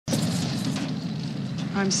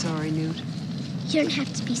I'm sorry, Newt. You don't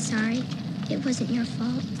have to be sorry. It wasn't your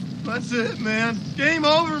fault. That's it, man. Game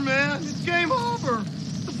over, man. It's game over.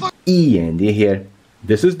 E.N.D here.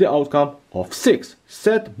 This is the outcome of 6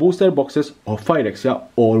 set booster boxes of Phyrexia.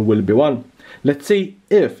 All will be won. Let's see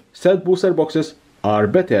if set booster boxes are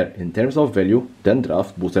better in terms of value than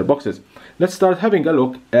draft booster boxes. Let's start having a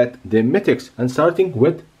look at the mythics and starting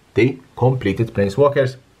with the completed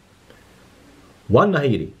planeswalkers. 1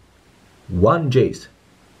 Nahiri, 1 Jace,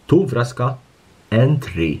 2 Vraska, and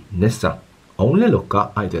 3 Nissa. Only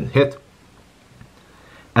Lukka I didn't hit.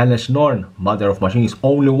 Anish Norn, Mother of Machines,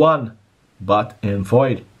 only 1, but in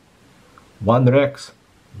foil. 1 Rex,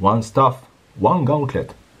 1 Stuff, 1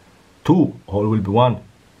 Gauntlet, 2 All Will Be 1,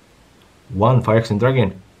 1 Phyrexian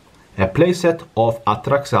Dragon, a playset of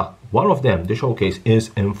Atraxa, one of them, the showcase,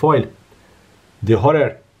 is in foil. The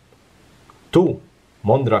Horror, 2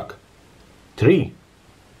 Mondrak, 3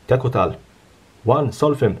 Tekutal, 1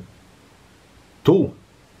 Solfim, 2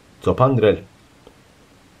 Zopandrel,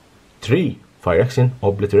 3 Phyrexian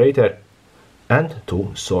Obliterator, and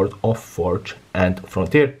 2 Sword of Forge and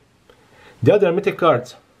Frontier. The other mythic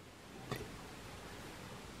cards,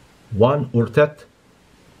 1 Urtet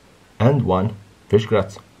and 1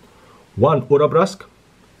 Fishgratz, 1 Urabrask,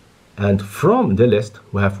 and from the list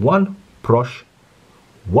we have 1 Prosh,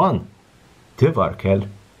 1 Tivarkel,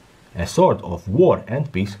 a Sword of War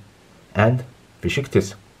and Peace, and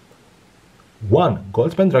Vishiktis, 1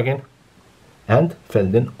 Goldspan Dragon, and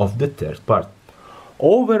Felden of the third part.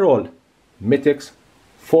 Overall, mythics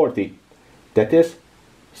 40. That is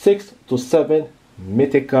 6 to 7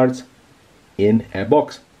 mythic cards in a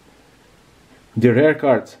box. The rare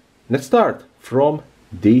cards. Let's start from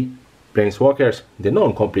the planeswalkers, the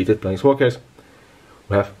non-completed planeswalkers.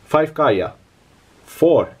 We have 5 Kaya,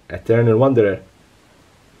 4 Eternal Wanderer,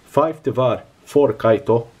 5 Devar, 4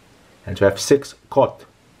 Kaito, and we have 6 Kot.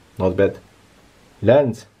 Not bad.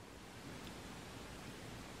 Lands.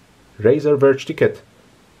 Razor Verge Ticket.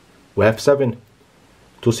 We have 7.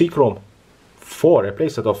 2 Seachrome, 4 a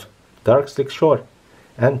playset of Darkslick Shore,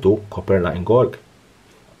 and 2 Copperline Gorg.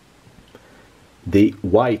 The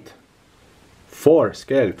white, 4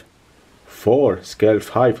 Skelv, 4 Skelv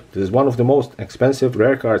Hive. This is one of the most expensive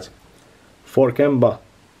rare cards. 4 Kemba,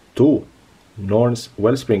 2 Norn's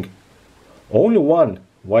Wellspring, only 1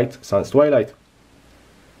 White Sun's Twilight.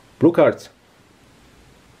 Blue cards,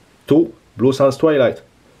 2 Blue Sun's Twilight,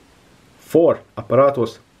 4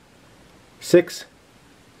 Apparatus, 6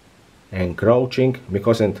 Encroaching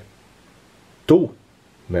Mycosynth, 2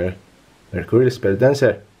 Mercurial Spell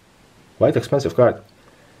Dancer, quite expensive card,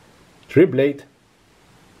 3 Blade,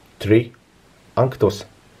 3 Anctus,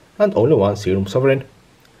 and only 1 Serum Sovereign.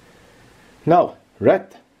 Now,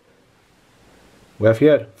 red. We have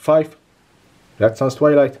here 5 Red Sun's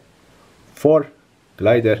Twilight, 4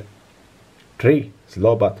 Glider, 3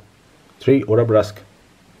 Slowbat, 3 Urabrask,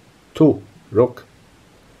 2 Rook,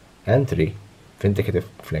 and 3 Vindicative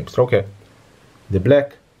Flamestroker. The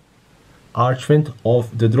black Archfiend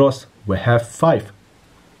of the Dross, we have 5.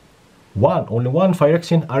 Only 1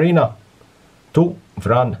 Phyrexian Arena, 2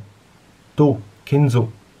 Vran, 2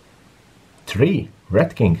 Kinzu, 3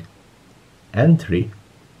 Red King, and 3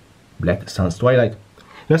 Black Sun's Twilight.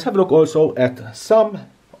 Let's have a look also at some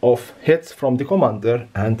of hits from the commander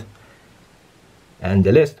and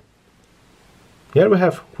the list. Here we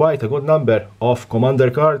have quite a good number of commander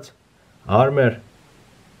cards. Armor,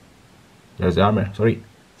 there's the armor, sorry.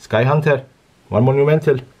 Sky Hunter, 1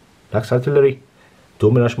 Monumental, Black Artillery,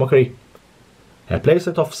 2 Mirage Mockery, a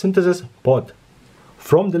playset of Synthesis Pod.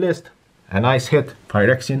 From the list, a nice hit,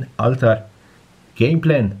 Phyrexian Altar. Game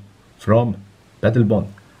Plan from Battlebond.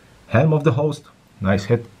 Helm of the Host, nice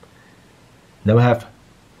hit. Then we have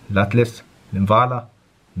Latlis, Linvala,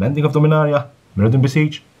 Mending of Dominaria, Mirrodin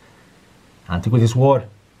Besiege, Antiquities War.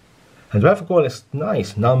 And we have a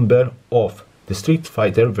nice number of the Street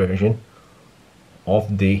Fighter version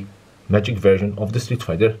of the Magic version of the Street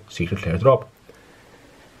Fighter Secret Lair drop.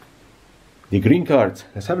 The green cards,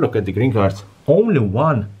 let's have a look at the green cards. Only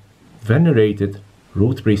 1 Venerated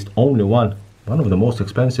Root Priest, only 1. One of the most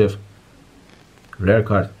expensive rare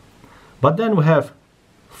card. But then we have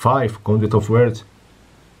 5 Conduit of Words,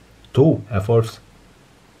 2 Eforths,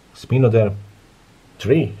 Spinoderm,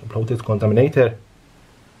 3 Bloated Contaminator,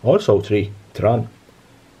 also 3 Tran.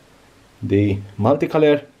 The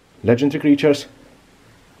multicolor legendary creatures,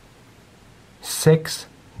 6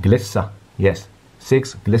 Glissa, yes,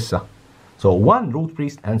 6 Glissa. So 1 Root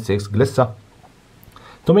Priest and 6 Glissa.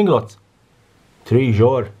 2 Minglots, 3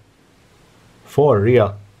 Jor, 4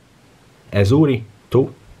 Rhea, Azuri,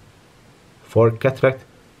 2, 4 Cataract,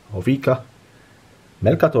 Ovika,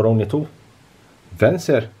 Melkator only 2,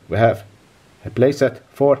 Venser, we have a playset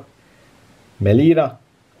 4. Melira,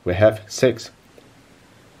 we have 6.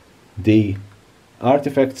 The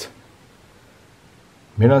artifacts,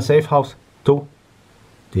 Miran Safe House 2.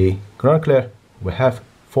 The Chronicler, we have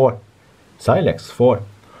 4. Silex 4.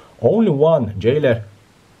 Only 1 Jailer.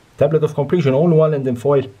 Tablet of Completion, only 1 in the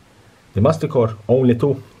foil. The Masticore, only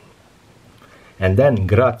 2. And then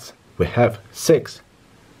Graz, we have 6.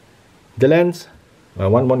 The Lens,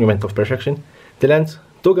 1 Monument of Perfection. The Lens,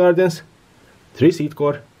 2 Guardians, 3 Seed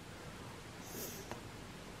Core,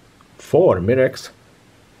 4 Mirex,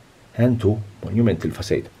 and 2 Monumental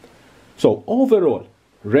Facade. So overall,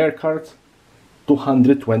 rare cards,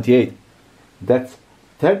 228. That's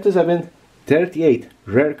 37, 38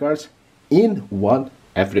 rare cards in one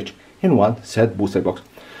average, in one set booster box.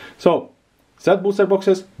 So, set booster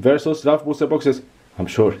boxes versus draft booster boxes. I'm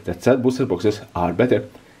sure that set booster boxes are better.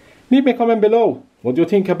 Leave me a comment below what you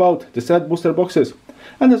think about the set booster boxes.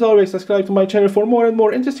 And as always, subscribe to my channel for more and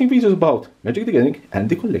more interesting videos about Magic the Gathering and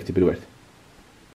the collectible world.